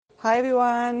Hi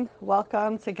everyone,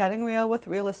 welcome to Getting Real with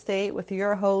Real Estate with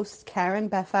your host Karen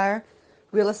Befar,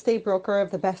 real estate broker of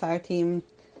the Befar team,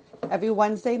 every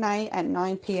Wednesday night at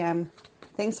 9 p.m.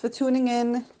 Thanks for tuning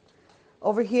in.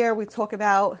 Over here we talk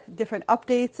about different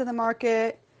updates in the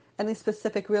market, any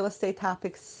specific real estate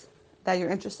topics that you're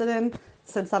interested in.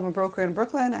 Since I'm a broker in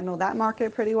Brooklyn, I know that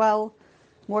market pretty well.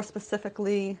 More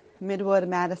specifically, Midwood,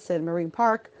 Madison, Marine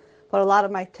Park, but a lot of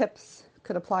my tips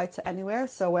could apply to anywhere.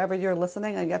 So wherever you're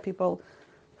listening, I get people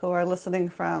who are listening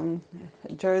from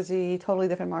Jersey, totally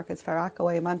different markets, Far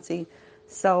Rockaway, Muncie.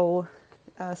 So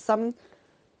some,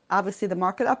 obviously the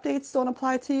market updates don't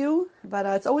apply to you, but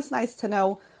it's always nice to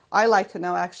know. I like to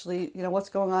know actually, what's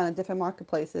going on in different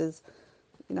marketplaces,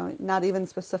 not even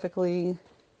specifically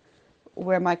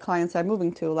where my clients are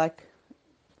moving to. Like,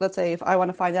 let's say if I want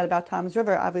to find out about Toms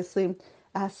River, obviously it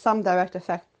has some direct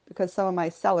effect because some of my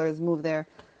sellers move there.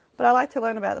 But I like to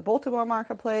learn about the Baltimore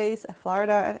marketplace,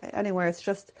 Florida, anywhere. It's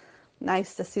just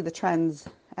nice to see the trends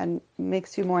and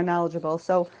makes you more knowledgeable.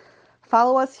 So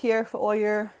follow us here for all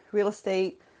your real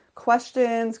estate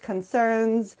questions,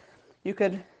 concerns. You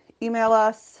could email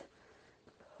us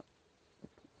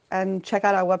and check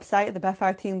out our website,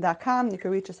 thebefarteam.com. You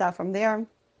can reach us out from there.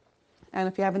 And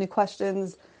if you have any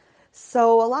questions,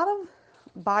 so a lot of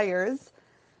buyers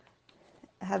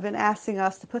have been asking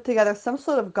us to put together some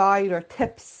sort of guide or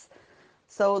tips.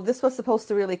 So this was supposed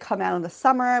to really come out in the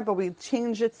summer, but we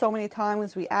changed it so many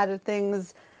times. We added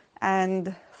things,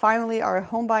 and finally our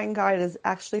home buying guide is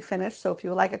actually finished. So if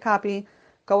you would like a copy,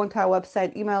 go into our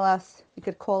website, email us. You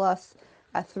could call us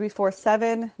at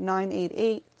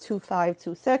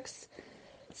 347-988-2526.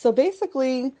 So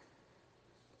basically,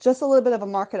 just a little bit of a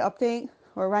market update.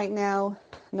 We're right now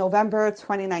November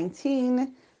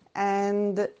 2019,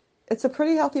 and it's a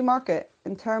pretty healthy market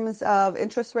in terms of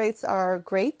interest rates are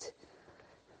great.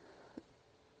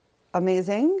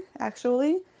 Amazing,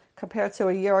 actually, compared to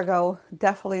a year ago,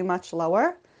 definitely much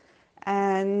lower.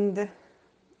 And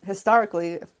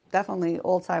historically, definitely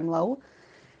all-time low.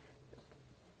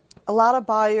 A lot of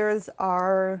buyers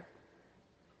are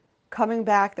coming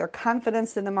back. Their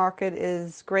confidence in the market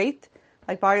is great.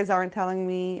 Like, buyers aren't telling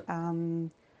me, I'm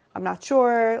not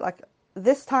sure. Like,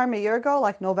 this time a year ago,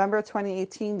 like November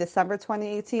 2018, December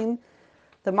 2018,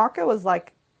 the market was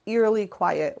like eerily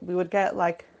quiet. We would get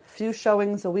like few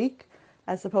showings a week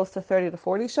as opposed to 30 to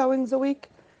 40 showings a week.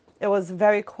 It was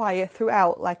very quiet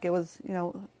throughout. Like, it was, it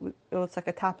was like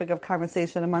a topic of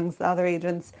conversation amongst the other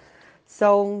agents.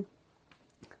 So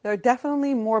there are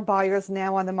definitely more buyers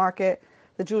now on the market.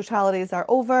 The Jewish holidays are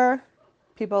over.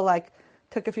 People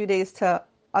took a few days to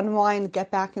unwind,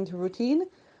 get back into routine.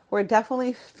 We're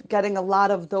definitely getting a lot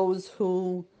of those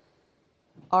who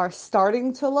are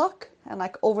starting to look, and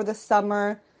like over the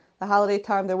summer, the holiday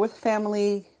time, they're with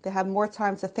family. They have more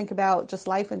time to think about just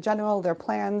life in general, their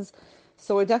plans.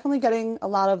 So we're definitely getting a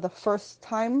lot of the first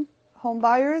time home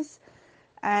buyers.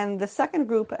 And the second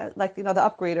group, the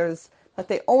upgraders, that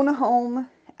they own a home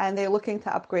and they're looking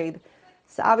to upgrade.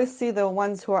 So obviously the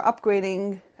ones who are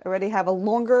upgrading already have a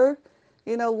longer,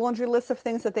 laundry list of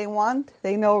things that they want.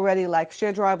 They know already, like,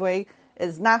 shared driveway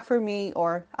is not for me,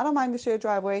 or I don't mind the shared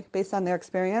driveway based on their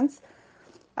experience.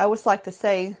 I always like to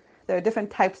say there are different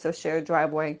types of shared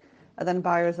driveway. And then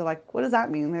buyers are like, what does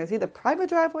that mean? There's either private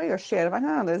driveway or shared. I'm like,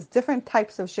 no, there's different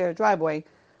types of shared driveway.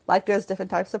 Like there's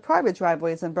different types of private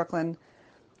driveways in Brooklyn.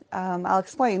 I'll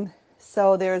explain.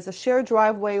 So there's a shared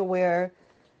driveway where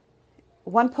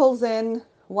one pulls in,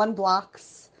 one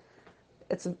blocks.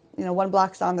 It's, one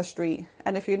blocks on the street.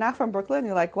 And if you're not from Brooklyn,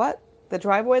 you're like, what? The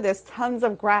driveway? There's tons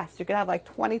of grass. You can have like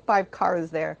 25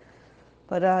 cars there.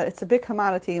 But it's a big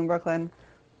commodity in Brooklyn.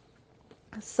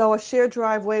 So a shared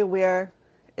driveway where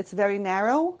it's very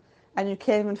narrow and you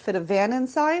can't even fit a van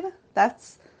inside,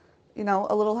 that's,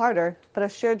 a little harder. But a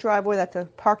shared driveway that the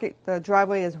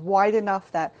driveway is wide enough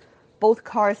that both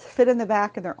cars fit in the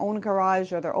back in their own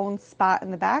garage or their own spot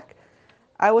in the back,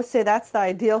 I would say that's the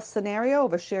ideal scenario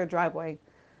of a shared driveway.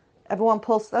 Everyone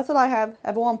pulls, that's what I have.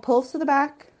 Everyone pulls to the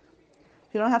back.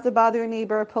 You don't have to bother your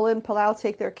neighbor, pull in, pull out,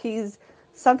 take their keys.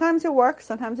 Sometimes it works,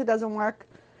 sometimes it doesn't work.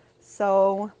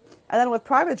 So, and then with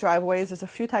private driveways, there's a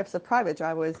few types of private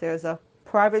driveways. There's a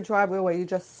private driveway where you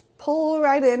just pull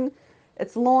right in.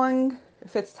 It's long, it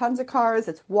fits tons of cars,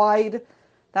 it's wide.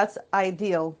 That's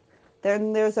ideal.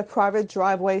 Then there's a private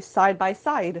driveway side by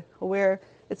side where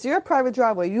it's your private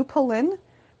driveway. You pull in,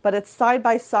 but it's side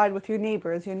by side with your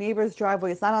neighbors. Your neighbor's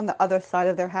driveway is not on the other side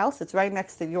of their house. It's right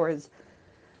next to yours.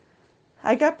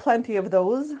 I get plenty of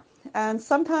those. And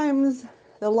sometimes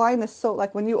the line is so,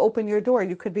 like when you open your door,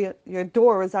 your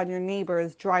door is on your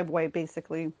neighbor's driveway,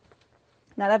 basically.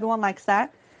 Not everyone likes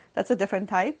that. That's a different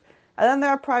type. And then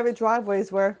there are private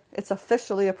driveways where it's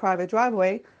officially a private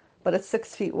driveway, but it's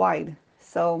 6 feet wide.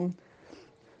 So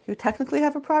you technically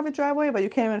have a private driveway, but you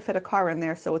can't even fit a car in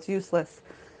there, so it's useless.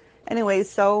 Anyways,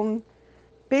 so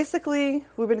basically,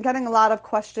 we've been getting a lot of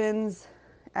questions,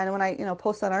 and when I,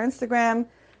 post on our Instagram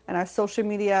and our social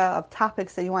media of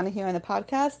topics that you want to hear in the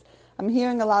podcast, I'm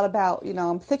hearing a lot about,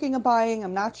 I'm thinking of buying,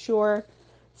 I'm not sure.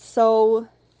 So,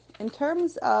 in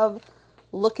terms of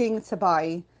looking to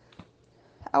buy,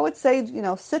 I would say,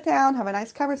 sit down, have a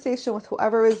nice conversation with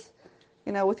whoever is,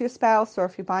 with your spouse, or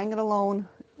if you're buying it alone,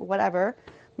 whatever.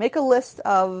 Make a list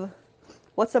of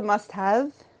what's a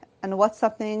must-have and what's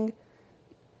something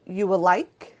you will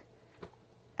like,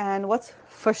 and what's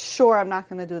for sure I'm not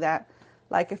going to do that.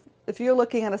 Like if you're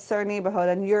looking at a certain neighborhood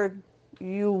and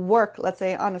you work, let's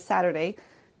say on a Saturday,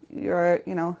 you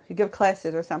give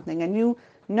classes or something, and you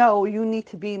need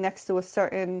to be next to a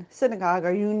certain synagogue,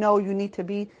 or you need to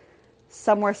be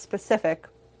somewhere specific,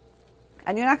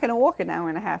 and you're not going to walk an hour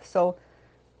and a half, so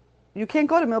you can't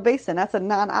go to Mill Basin. That's a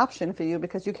non-option for you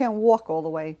because you can't walk all the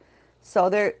way. So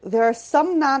there are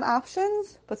some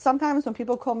non-options, but sometimes when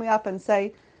people call me up and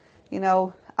say,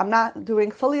 I'm not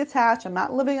doing fully attached, I'm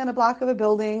not living on a block of a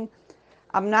building,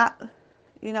 I'm not,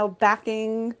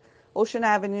 backing Ocean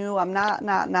Avenue, I'm not.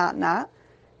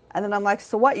 And then I'm like,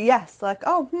 so what? Yes. Like,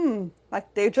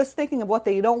 like they're just thinking of what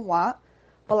they don't want,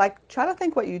 but like try to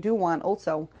think what you do want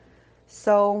also.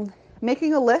 So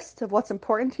making a list of what's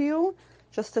important to you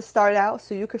just to start out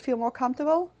so you could feel more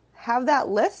comfortable. Have that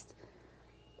list,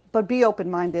 but be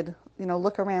open-minded,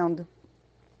 look around.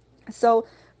 So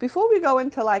before we go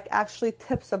into like actually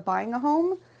tips of buying a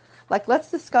home, like let's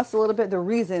discuss a little bit the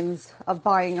reasons of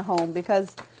buying a home,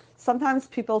 because sometimes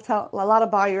a lot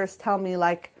of buyers tell me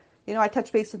like, I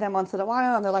touch base with them once in a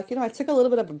while and they're like, I took a little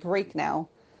bit of a break now.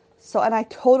 So, and I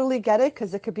totally get it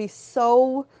because it could be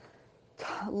so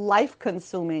life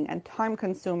consuming and time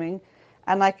consuming,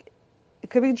 and like it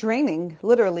could be draining,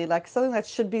 literally, like something that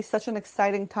should be such an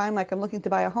exciting time, like I'm looking to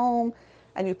buy a home,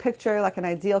 and you picture like an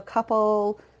ideal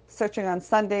couple searching on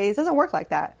Sundays. It doesn't work like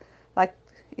that. Like,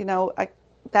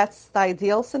 that's the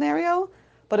ideal scenario,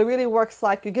 but it really works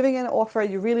like you're giving an offer,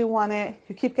 you really want it,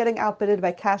 you keep getting outbidded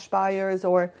by cash buyers,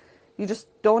 or you just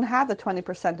don't have the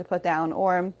 20% to put down,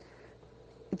 or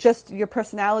just your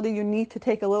personality, you need to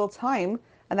take a little time,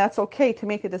 and that's okay to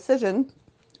make a decision.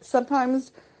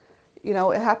 Sometimes,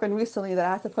 it happened recently that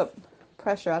I had to put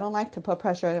pressure. I don't like to put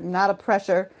pressure. I'm not a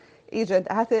pressure agent.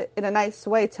 I had to, in a nice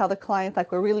way, tell the client,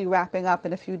 like, we're really wrapping up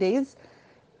in a few days.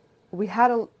 We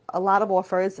had a lot of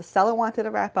offers. The seller wanted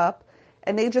to wrap up,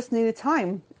 and they just needed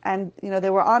time. And, they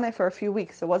were on it for a few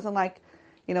weeks. It wasn't like,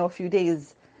 a few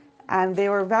days. And they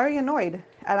were very annoyed.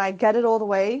 And I get it all the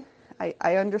way.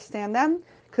 I understand them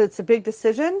because it's a big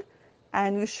decision,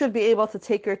 and you should be able to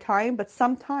take your time. But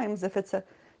sometimes if it's a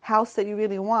house that you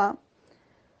really want,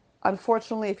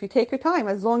 unfortunately, if you take your time,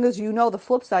 as long as you know the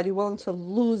flip side, you're willing to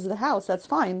lose the house, that's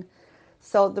fine.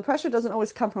 So the pressure doesn't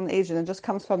always come from the agent. It just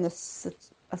comes from a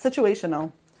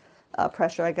situational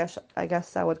pressure, I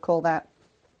guess I would call that.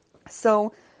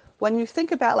 So when you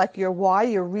think about like your why,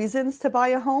 your reasons to buy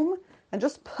a home, and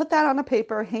just put that on a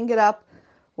paper, hang it up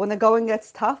when the going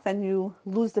gets tough and you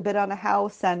lose the bid on a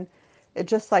house, and it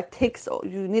just like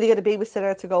you need to get a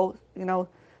babysitter to go,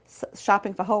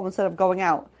 shopping for home instead of going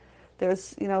out.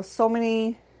 There's, so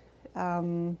many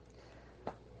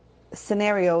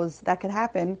scenarios that could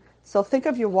happen. So think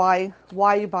of your why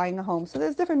you're buying a home. So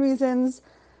there's different reasons.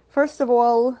 First of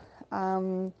all,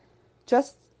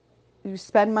 just you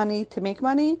spend money to make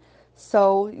money.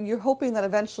 So you're hoping that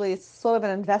eventually it's sort of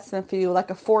an investment for you, like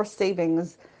a forced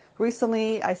savings.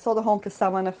 Recently, I sold a home to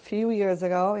someone a few years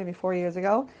ago, maybe 4 years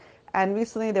ago, and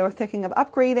recently they were thinking of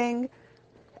upgrading.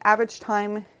 Average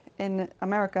time in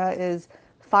America is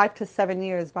 5 to 7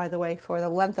 years, by the way, for the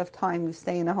length of time you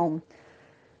stay in a home.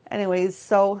 Anyways,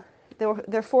 so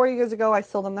they're 4 years ago, I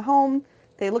sold them the home.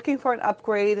 They're looking for an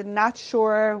upgrade, not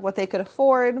sure what they could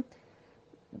afford.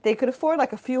 They could afford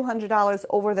like a few $100s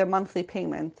over their monthly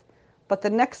payment. But the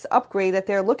next upgrade that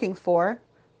they're looking for,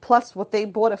 plus what they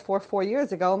bought it for 4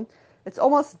 years ago, it's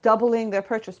almost doubling their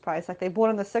purchase price. Like they bought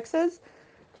in the sixes.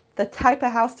 The type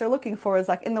of house they're looking for is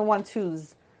like in the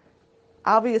 1-2s.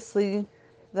 Obviously,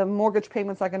 the mortgage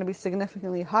payments are going to be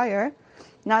significantly higher,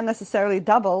 not necessarily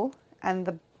double.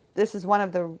 And this is one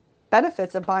of the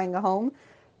benefits of buying a home.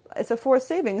 It's a forced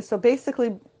savings. So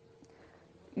basically,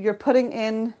 you're putting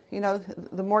in,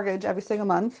 the mortgage every single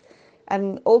month.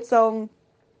 And also,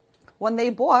 when they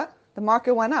bought, the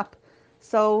market went up.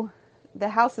 So the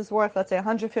house is worth, let's say,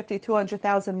 150,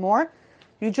 200,000 more.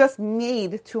 You just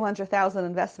made 200,000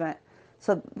 investment.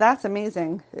 So that's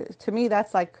amazing. To me,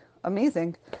 that's like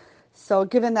amazing. So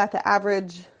given that the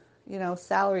average,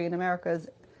 salary in America is,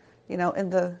 in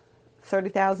the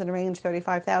 30,000 range,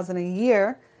 35,000 a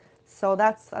year, so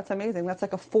that's amazing. That's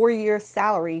like a 4-year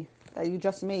salary that you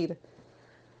just made.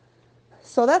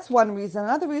 So that's one reason.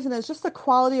 Another reason is just the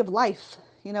quality of life.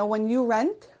 When you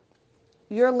rent,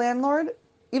 your landlord,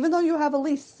 even though you have a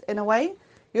lease in a way,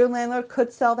 your landlord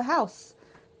could sell the house.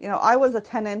 I was a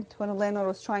tenant when a landlord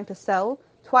was trying to sell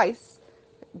twice.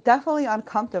 Definitely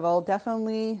uncomfortable,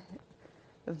 definitely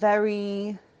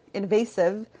very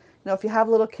invasive. If you have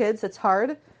little kids, it's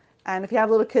hard. And if you have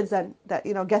little kids that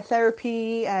get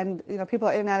therapy and, people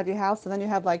are in and out of your house, and then you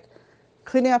have like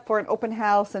cleaning up for an open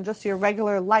house and just your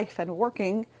regular life and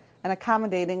working and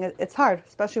accommodating, it's hard,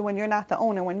 especially when you're not the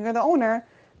owner. When you're the owner,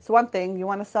 it's one thing, you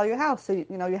want to sell your house, so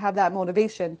you have that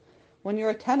motivation. When you're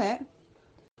a tenant,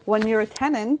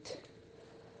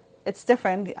 it's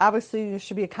different. Obviously, you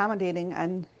should be accommodating,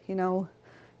 and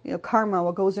karma,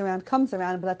 what goes around comes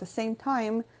around. But at the same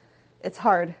time, it's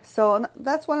hard. So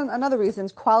that's another reason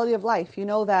is quality of life. You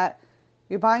know that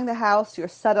you're buying the house, you're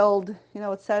settled.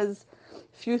 It says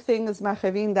few things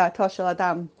marchavin da'ato shel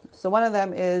adam. So one of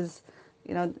them is,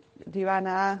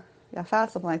 dirana yafa,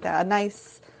 something like that.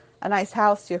 A nice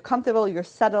house. You're comfortable. You're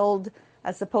settled.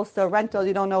 As opposed to a rental,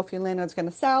 you don't know if your landlord's going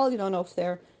to sell. You don't know if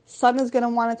their son is going to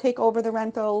want to take over the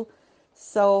rental.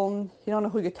 So you don't know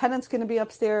who your tenant's going to be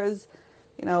upstairs.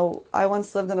 I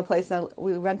once lived in a place that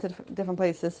we rented different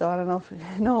places, so I don't know if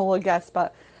no one will guess,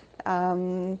 but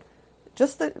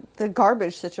just the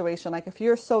garbage situation. Like if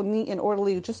you're so neat and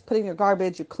orderly, you just put in your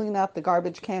garbage, you clean up the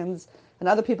garbage cans, and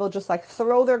other people just like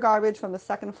throw their garbage from the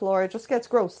second floor. It just gets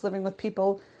gross living with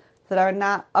people that are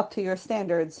not up to your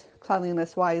standards,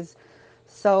 cleanliness wise.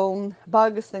 So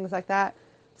bugs, things like that.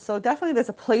 So definitely there's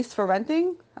a place for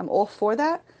renting. I'm all for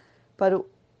that. But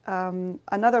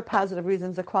another positive reason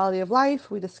is the quality of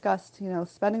life. We discussed,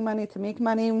 spending money to make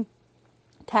money,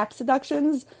 tax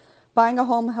deductions. Buying a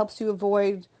home helps you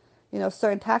avoid,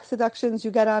 certain tax deductions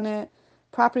you get on it.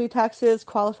 Property taxes,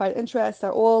 qualified interest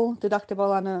are all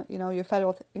deductible on your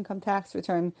federal income tax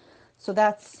return. So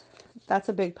that's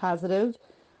a big positive.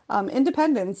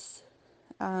 Independence,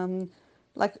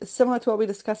 like similar to what we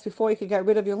discussed before, you could get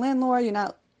rid of your landlord. You're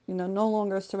not, no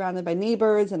longer surrounded by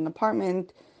neighbors and an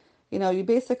apartment. You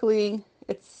basically,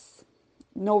 it's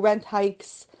no rent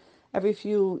hikes every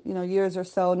few, years or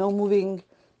so, no moving.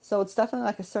 So it's definitely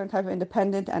like a certain type of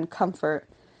independent and comfort.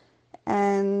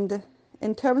 And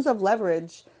in terms of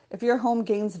leverage, if your home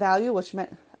gains value, which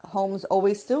homes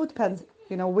always do, it depends,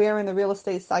 where in the real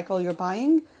estate cycle you're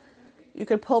buying, you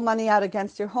could pull money out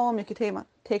against your home. You could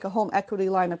take a home equity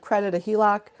line of credit, a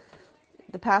HELOC.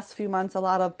 The past few months, a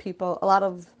lot of people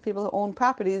who own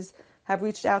properties have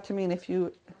reached out to me, and if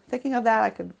you're thinking of that, I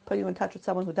could put you in touch with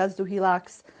someone who does do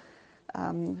HELOCs,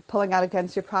 pulling out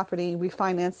against your property,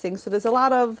 refinancing. So there's a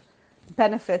lot of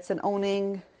benefits in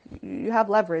owning. You have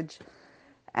leverage.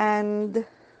 And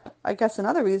I guess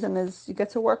another reason is you get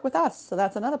to work with us. So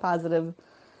that's another positive.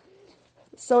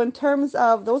 So in terms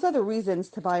of, those are the reasons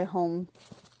to buy a home.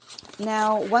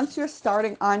 Now, once you're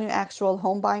starting on your actual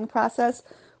home buying process,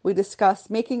 we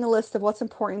discussed making a list of what's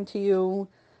important to you,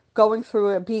 going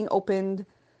through it, being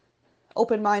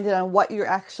open-minded on what you're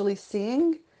actually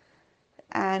seeing.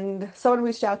 And someone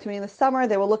reached out to me in the summer.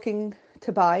 They were looking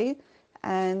to buy.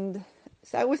 And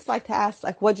so I always like to ask,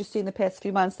 like, what'd you see in the past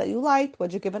few months that you liked?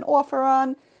 What'd you give an offer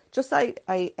on? Just it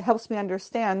helps me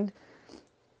understand,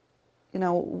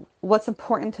 what's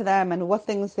important to them and what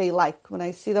things they like when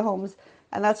I see the homes.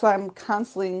 And that's why I'm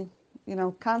constantly,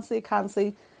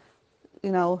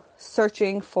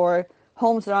 searching for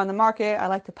homes that are on the market. I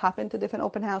like to pop into different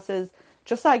open houses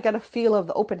just so I get a feel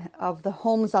of the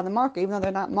homes on the market, even though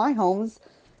they're not my homes,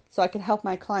 so I can help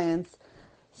my clients.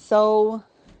 So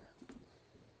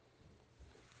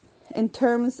in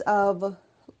terms of,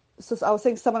 so I was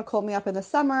saying someone called me up in the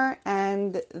summer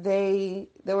and they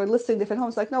were listing different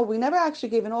homes. Like, no, we never actually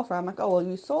gave an offer. I'm like, oh, well,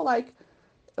 you saw like,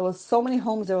 it was so many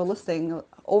homes they were listing,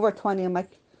 over 20. I'm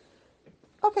like,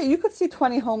 okay, you could see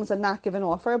 20 homes and not give an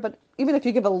offer, but even if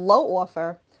you give a low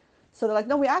offer, so they're like,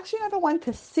 no, we actually never went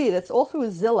to see it. It's all through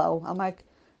Zillow. I'm like,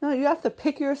 no, you have to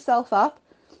pick yourself up,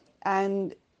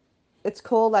 and it's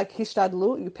called like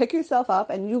hishtadlut. You pick yourself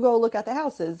up and you go look at the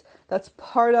houses. That's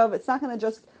part of, it's not going to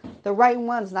just, the right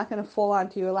one's not going to fall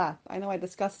onto your lap. I know I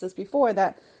discussed this before,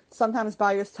 that sometimes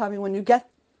buyers tell me when you get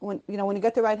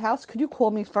the right house, could you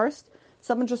call me first?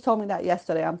 Someone just told me that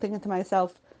yesterday. I'm thinking to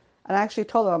myself, and I actually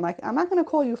told them, I'm like, I'm not going to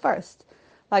call you first.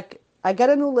 Like, I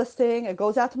get a new listing, it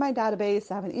goes out to my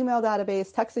database, I have an email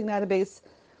database, texting database.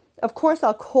 Of course,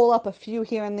 I'll call up a few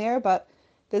here and there, but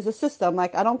there's a system.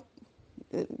 Like, I don't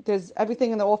there's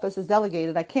everything in the office is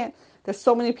delegated. I can't, there's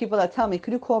so many people that tell me,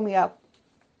 could you call me up?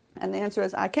 And the answer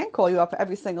is, I can't call you up for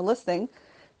every single listing.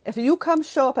 If you come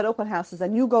show up at open houses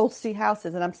and you go see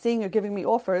houses and I'm seeing you're giving me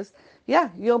offers, yeah,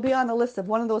 you'll be on the list of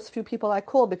one of those few people I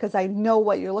call because I know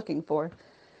what you're looking for.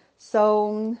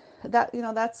 So that,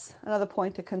 that's another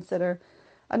point to consider.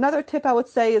 Another tip I would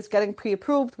say is getting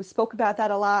pre-approved. We spoke about that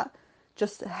a lot.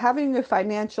 Just having your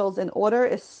financials in order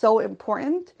is so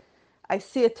important. I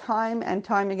see it time and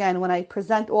time again when I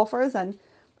present offers and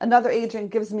another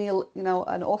agent gives me, an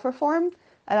offer form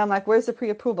and I'm like, where's the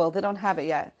pre-approval? They don't have it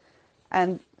yet.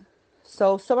 And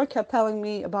so someone kept telling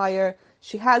me, a buyer,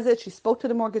 she has it. She spoke to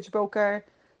the mortgage broker.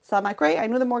 So I'm like, great, I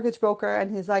knew the mortgage broker.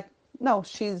 And he's like, no,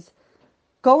 she's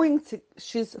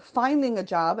finding a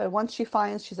job. And once she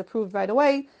finds, she's approved right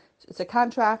away. It's a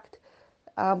contract,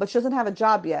 but she doesn't have a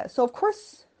job yet. So of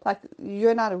course, like,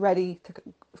 you're not ready to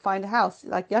find a house.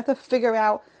 Like, you have to figure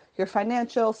out your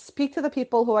financials, speak to the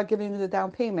people who are giving you the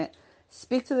down payment,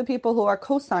 speak to the people who are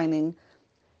co-signing.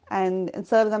 And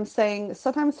instead of them saying,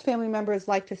 sometimes family members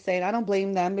like to say, and I don't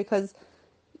blame them because,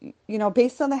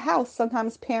 based on the house,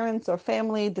 sometimes parents or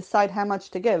family decide how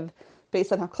much to give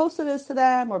based on how close it is to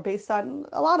them or based on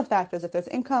a lot of factors. If there's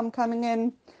income coming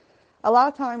in, a lot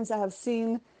of times I have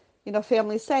seen,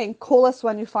 families saying, call us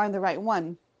when you find the right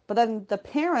one. But then the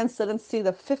parents didn't see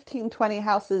the 15, 20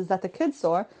 houses that the kids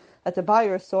saw, that the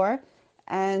buyer saw.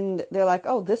 And they're like,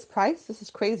 oh, this price? This is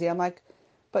crazy. I'm like,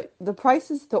 but the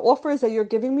offers that you're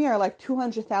giving me are like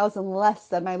 200,000 less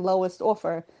than my lowest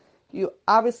offer. You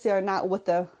obviously are not with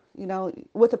the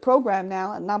program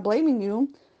now. I'm not blaming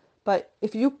you, but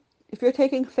if you're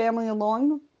taking family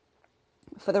along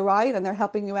for the ride and they're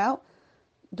helping you out,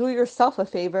 do yourself a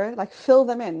favor, like fill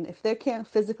them in. If they can't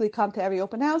physically come to every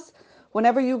open house,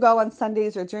 whenever you go on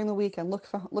Sundays or during the week and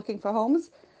looking for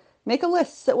homes, make a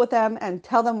list, sit with them and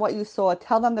tell them what you saw,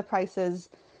 tell them the prices.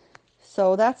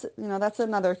 So that's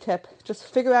another tip. Just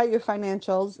figure out your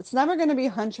financials. It's never going to be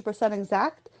 100%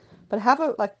 exact, but have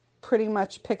a pretty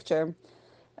much picture.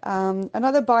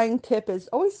 Another buying tip is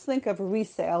always think of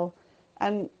resale.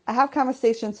 And I have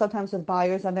conversations sometimes with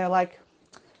buyers and they're like,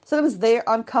 sometimes they're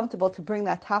uncomfortable to bring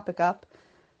that topic up.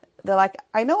 They're like,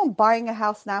 I know I'm buying a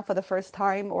house now for the first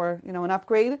time or, an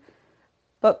upgrade,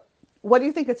 but what do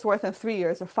you think it's worth in 3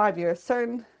 years or 5 years?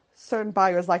 Certain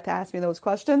buyers like to ask me those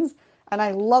questions. And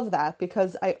I love that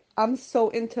because I'm so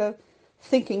into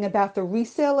thinking about the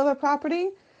resale of a property.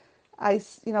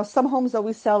 Some homes that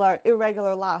we sell are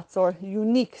irregular lots or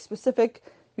unique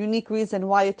reason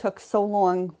why it took so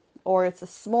long, or it's a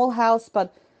small house,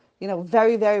 but,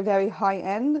 very, very, very high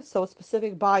end. So a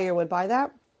specific buyer would buy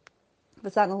that. If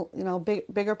it's on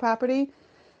bigger property.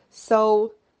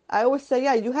 So I always say,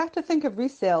 yeah, you have to think of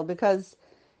resale because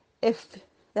if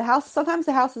sometimes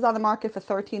the house is on the market for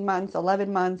 13 months,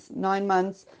 11 months, 9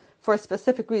 months for a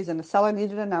specific reason. The seller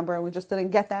needed a number and we just didn't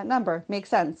get that number. Makes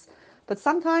sense. But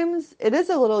sometimes it is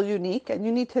a little unique and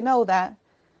you need to know that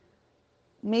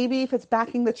maybe if it's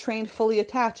backing the train fully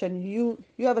attached and you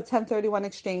have a 1031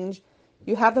 exchange,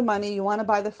 you have the money, you want to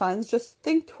buy the funds, just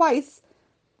think twice.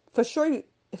 For sure,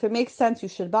 if it makes sense, you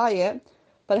should buy it.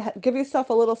 But give yourself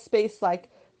a little space like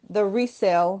the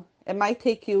resale. It might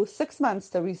take you 6 months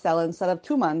to resell instead of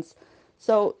 2 months.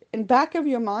 So in back of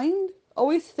your mind,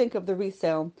 always think of the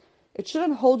resale. It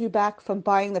shouldn't hold you back from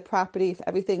buying the property if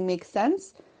everything makes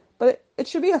sense. But it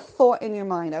should be a thought in your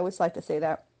mind. I always like to say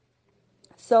that.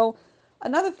 So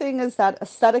another thing is that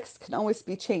aesthetics can always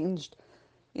be changed.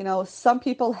 Some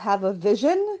people have a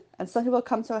vision and some people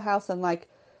come to a house and like,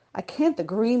 I can't, the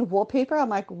green wallpaper. I'm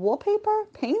like, wallpaper?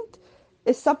 Paint?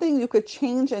 Is something you could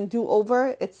change and do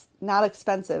over. It's not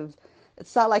expensive.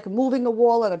 It's not like moving a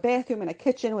wall in a bathroom and a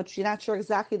kitchen, which you're not sure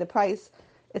exactly the price.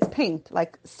 It's paint.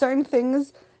 Like certain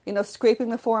things, scraping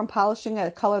the floor and polishing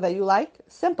a color that you like.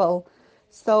 Simple.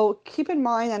 So keep in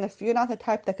mind, and if you're not the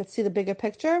type that could see the bigger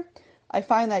picture, I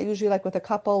find that usually like with a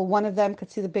couple, one of them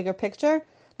could see the bigger picture.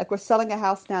 Like we're selling a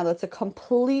house now that's a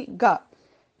complete gut.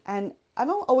 And I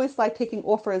don't always like taking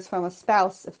offers from a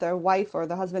spouse if their wife or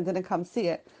the husband didn't come see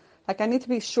it. Like I need to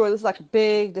be sure this is like a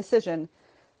big decision.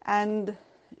 And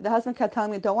the husband kept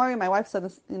telling me, don't worry, my wife said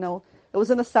this, it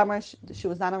was in the summer, she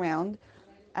was not around.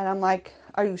 And I'm like,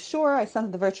 are you sure? I sent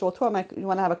her the virtual tour. I'm like, you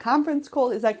want to have a conference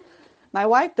call? He's like, my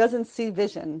wife doesn't see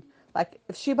vision. Like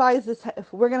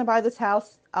if we're going to buy this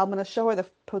house, I'm going to show her the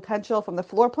potential from the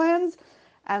floor plans.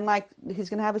 And like, he's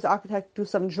going to have his architect do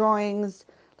some drawings,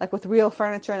 like with real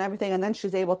furniture and everything. And then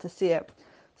she's able to see it.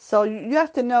 So you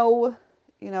have to know,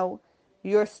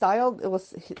 your style.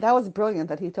 That was brilliant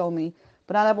that he told me,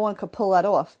 but not everyone could pull that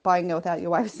off, buying it without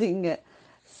your wife seeing it.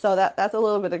 So that's a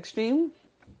little bit extreme.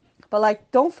 But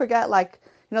like, don't forget, like,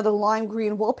 the lime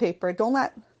green wallpaper. Don't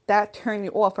let that turn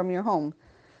you off from your home.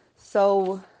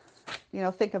 So,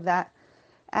 think of that.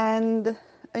 And,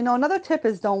 another tip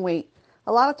is don't wait.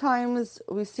 A lot of times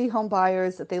we see home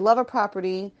buyers that they love a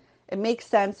property. It makes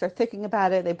sense. They're thinking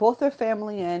about it. They brought their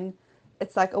family in.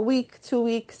 It's like a week, 2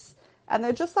 weeks, and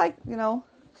they're just like,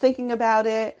 thinking about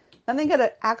it. Then they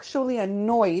get actually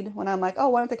annoyed when I'm like, oh,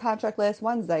 why don't the contract last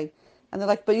Wednesday? And they're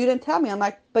like, but you didn't tell me. I'm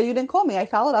like, but you didn't call me. I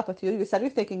followed up with you. You said you're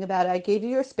thinking about it. I gave you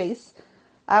your space.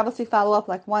 I obviously follow up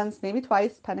like once, maybe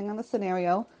twice, depending on the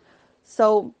scenario.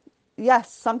 So,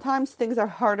 yes, sometimes things are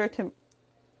harder to,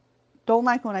 don't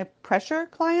like when I pressure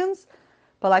clients,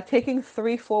 but like taking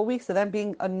 3, 4 weeks of them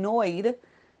being annoyed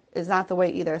is not the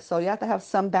way either. So you have to have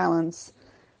some balance.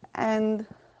 And,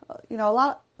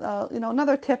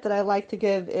 another tip that I like to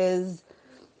give is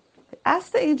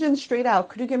ask the agent straight out,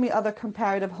 could you give me other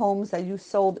comparative homes that you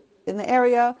sold in the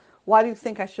area? Why do you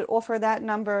think I should offer that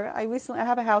number? I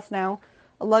have a house now,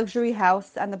 a luxury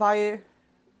house, and the buyer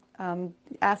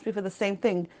asked me for the same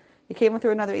thing. He came in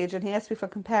through another agent. He asked me for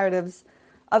comparatives,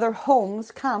 other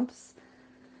homes, comps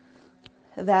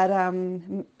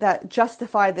that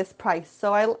justify this price.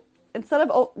 So instead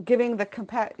of giving the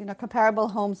comparable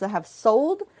homes that have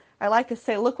sold, I like to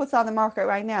say, look what's on the market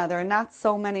right now. There are not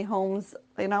so many homes,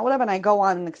 whatever, and I go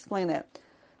on and explain it.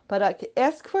 But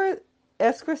ask for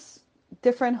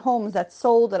different homes that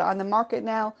sold, that are on the market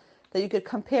now, that you could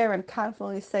compare and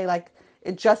confidently say, like,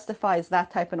 it justifies that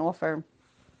type of offer.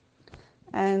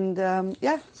 And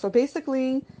so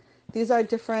basically, these are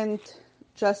different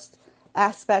just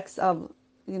aspects of,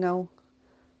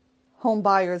 home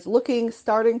buyers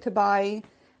starting to buy.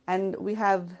 And we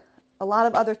have a lot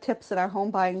of other tips in our home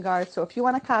buying guide. So if you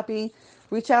want a copy,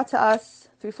 reach out to us,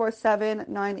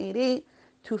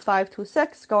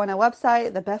 347-988-2526. Go on our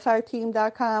website,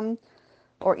 thebethfireteam.com,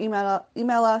 or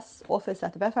email us,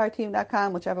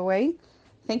 office@thebethfireteam.com, whichever way.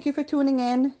 Thank you for tuning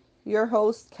in. Your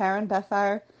host, Karen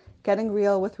Bethfire, Getting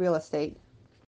Real with Real Estate.